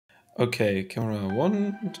Okay, camera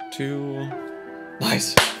 1, 2,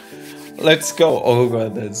 nice. Let's go. Oh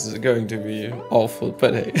god, that's going to be awful,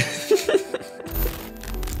 but hey.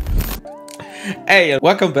 Hey,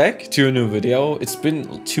 welcome back to a new video. It's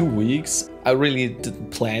been 2 weeks. I really didn't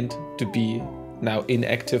plan to be now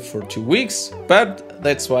inactive for 2 weeks, but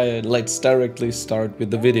that's why let's directly start with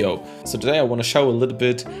the video. So today I want to show a little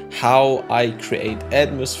bit how I create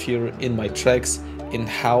atmosphere in my tracks and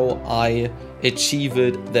how I achieve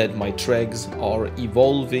it that my tracks are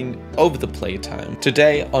evolving over the playtime.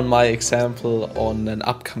 Today on my example on an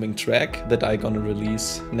upcoming track that I'm gonna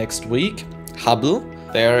release next week, Hubble.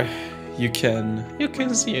 There you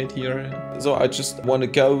can see it here. So I just want to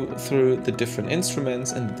go through the different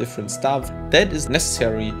instruments and the different stuff that is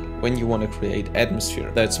necessary when you want to create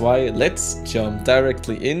atmosphere. That's why let's jump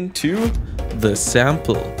directly into the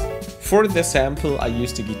sample. For the sample I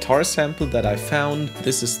used a guitar sample that I found.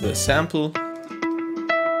 This is the sample.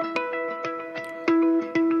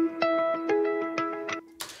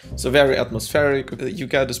 So very atmospheric, you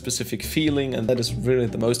get a specific feeling, and that is really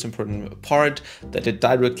the most important part, that it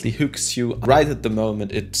directly hooks you right at the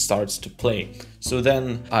moment it starts to play. So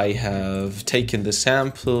then I have taken the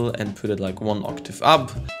sample and put it like 1 octave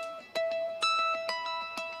up.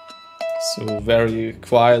 So very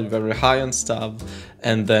quiet, very high and stuff.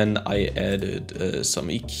 And then I added some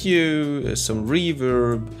EQ, some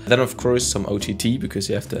reverb, then of course some OTT, because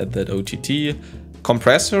you have to add that OTT.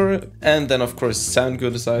 Compressor, and then of course sound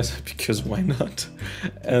goodizer, because why not?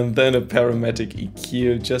 And then a parametric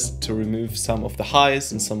EQ just to remove some of the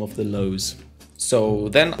highs and some of the lows. So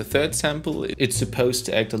then the third sample, it's supposed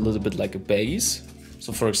to act a little bit like a bass.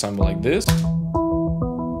 So for example like this.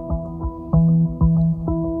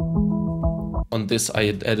 On this I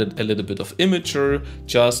had added a little bit of imager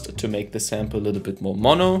just to make the sample a little bit more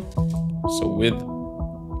mono. So with.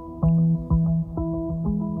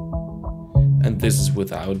 And this is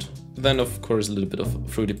without. Then of course a little bit of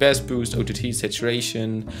fruity bass boost, OTT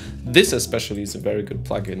saturation. This especially is a very good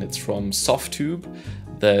plugin. It's from Softtube,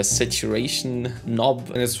 the saturation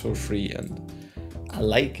knob, and it's for free. And I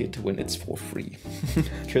like it when it's for free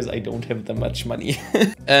because I don't have that much money.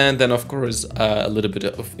 And then of course a little bit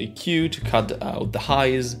of EQ to cut out the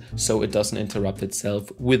highs so it doesn't interrupt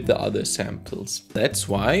itself with the other samples. That's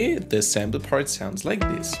why the sample part sounds like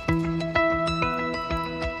this.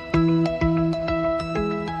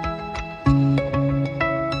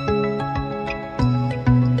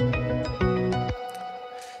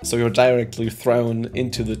 So you're directly thrown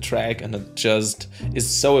into the track, and it just is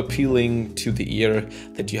so appealing to the ear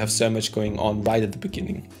that you have so much going on right at the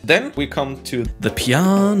beginning. Then we come to the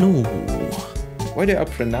piano. Why do I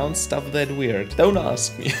pronounce stuff that weird? Don't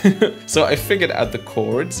ask me. So I figured out the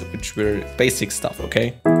chords, which were basic stuff,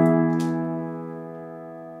 okay?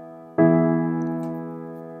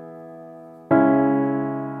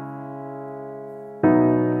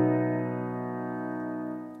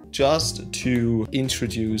 Just to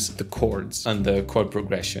introduce the chords and the chord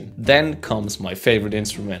progression. Then comes my favorite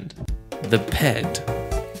instrument, the pad.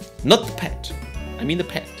 Not the pad, I mean the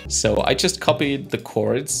pad. So I just copied the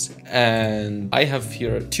chords, and I have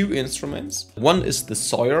here 2 instruments. One is the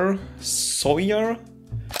Sawyer.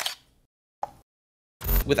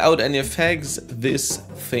 Without any effects, this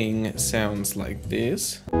thing sounds like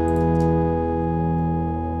this.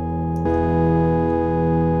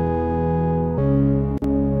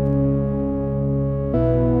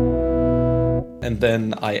 And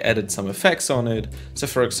then I added some effects on it. So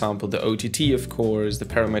for example, the OTT, of course, the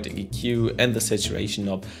parametric EQ and the saturation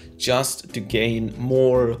knob, just to gain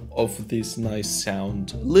more of this nice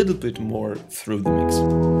sound, a little bit more through the mix.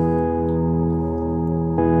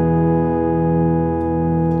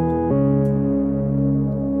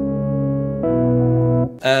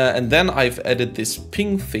 And then I've added this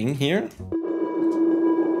ping thing here.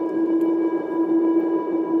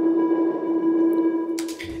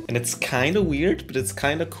 And it's kind of weird, but it's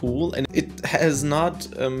kind of cool. And it has not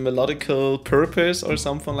a melodical purpose or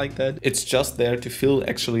something like that. It's just there to fill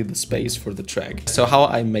actually the space for the track. So how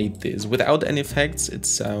I made this, without any effects, it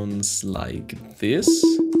sounds like this.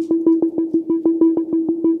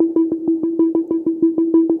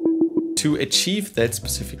 To achieve that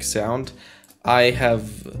specific sound, I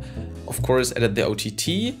have, of course, added the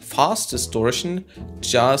OTT, fast distortion,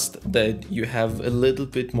 just that you have a little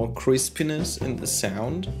bit more crispiness in the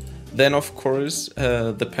sound. Then, of course,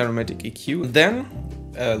 the parametric EQ. Then,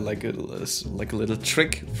 like a little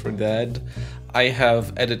trick for that, I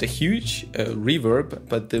have added a huge reverb,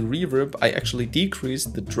 but the reverb, I actually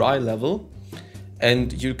decreased the dry level,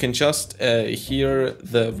 and you can just hear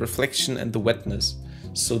the reflection and the wetness.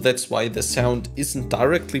 So that's why the sound isn't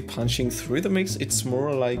directly punching through the mix. It's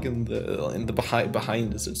more like in the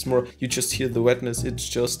behind us. It's more, you just hear the wetness. It's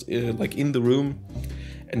just like in the room,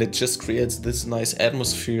 and it just creates this nice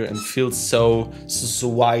atmosphere and feels so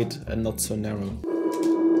wide and not so narrow.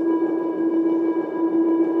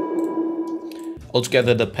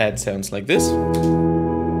 Altogether, the pad sounds like this.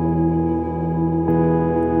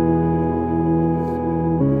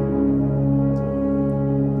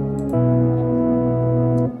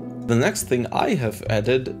 The next thing I have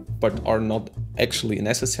added, but are not actually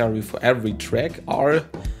necessary for every track, are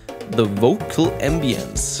the vocal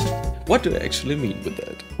ambience. What do I actually mean with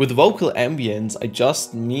that? With vocal ambience, I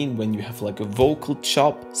just mean when you have like a vocal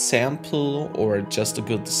chop sample or just a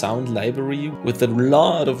good sound library with a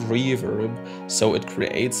lot of reverb, so it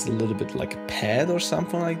creates a little bit like a pad or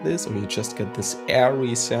something like this, or you just get this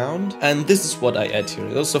airy sound. And this is what I add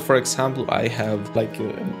here. Also, for example, I have like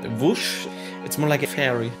a whoosh. It's more like a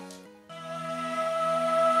fairy.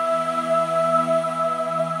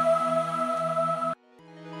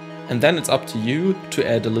 And then it's up to you to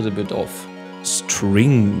add a little bit of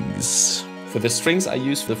strings. For the strings, I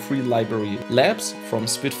use the free library Labs from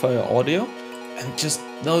Spitfire Audio. And just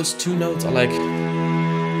those two notes are like...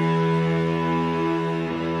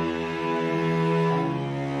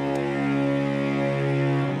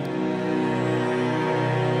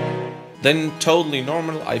 Then totally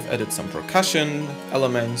normal, I've added some percussion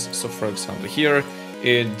elements. So for example here,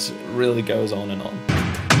 it really goes on and on.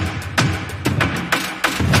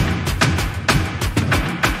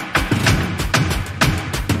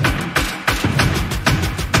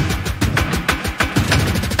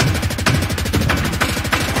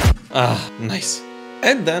 Ah, nice.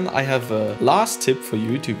 And then I have a last tip for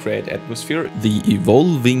you to create atmosphere, the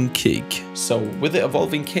evolving kick. So with the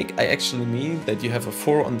evolving kick, I actually mean that you have a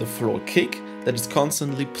 4 on the floor kick that is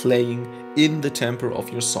constantly playing in the tempo of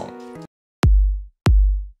your song.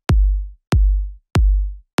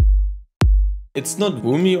 It's not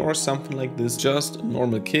boomy or something like this, just a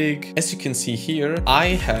normal kick. As you can see here, I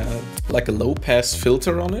have like a low pass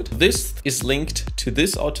filter on it. This is linked to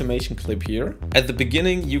this automation clip here. At the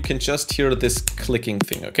beginning, you can just hear this clicking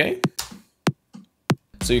thing, okay?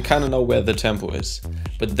 So you kind of know where the tempo is.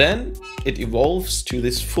 But then it evolves to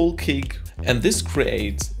this full kick, and this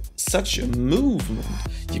creates such a movement.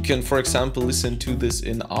 You can, for example, listen to this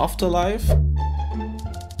in Afterlife.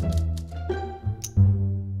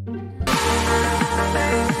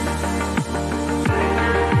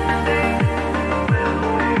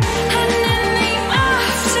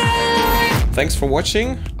 Thanks for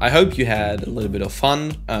watching. I hope you had a little bit of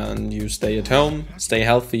fun and you stay at home, stay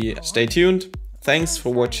healthy, stay tuned. Thanks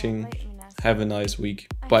for watching. Have a nice week.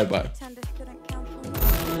 Bye bye.